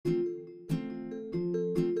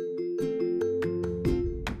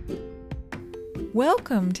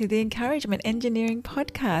Welcome to the Encouragement Engineering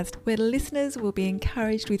Podcast, where listeners will be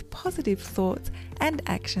encouraged with positive thoughts and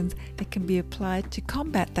actions that can be applied to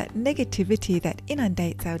combat that negativity that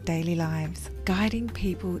inundates our daily lives, guiding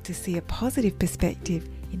people to see a positive perspective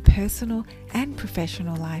in personal and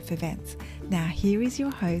professional life events. Now here is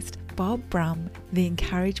your host, Bob Brum, the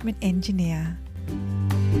Encouragement Engineer.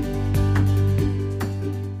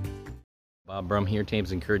 Bob Brum here,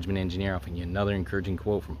 Thames Encouragement Engineer, offering you another encouraging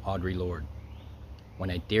quote from Audre Lorde. When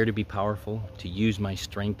I dare to be powerful, to use my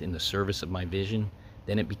strength in the service of my vision,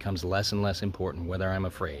 then it becomes less and less important whether I'm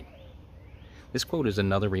afraid. This quote is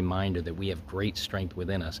another reminder that we have great strength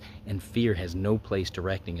within us, and fear has no place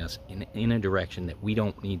directing us in a direction that we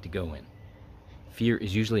don't need to go in. Fear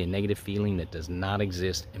is usually a negative feeling that does not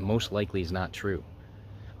exist and most likely is not true.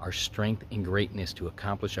 Our strength and greatness to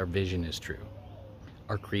accomplish our vision is true.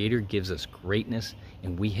 Our Creator gives us greatness,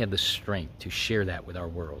 and we have the strength to share that with our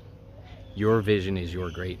world. Your vision is your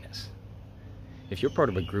greatness. If you're part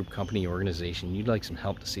of a group, company, organization, you'd like some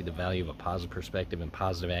help to see the value of a positive perspective and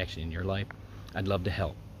positive action in your life, I'd love to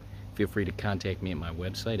help. Feel free to contact me at my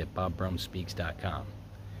website at bobbrumspeaks.com.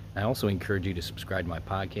 I also encourage you to subscribe to my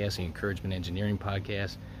podcast, the Encouragement Engineering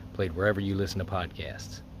Podcast, played wherever you listen to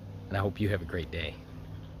podcasts. And I hope you have a great day.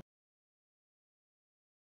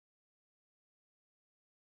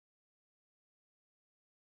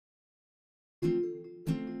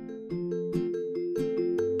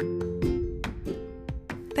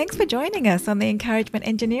 Thanks for joining us on the Encouragement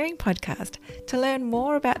Engineering Podcast. To learn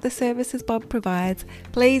more about the services Bob provides,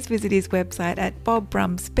 please visit his website at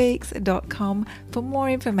bobbrumspeaks.com for more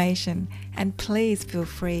information. And please feel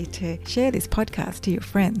free to share this podcast to your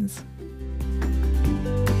friends.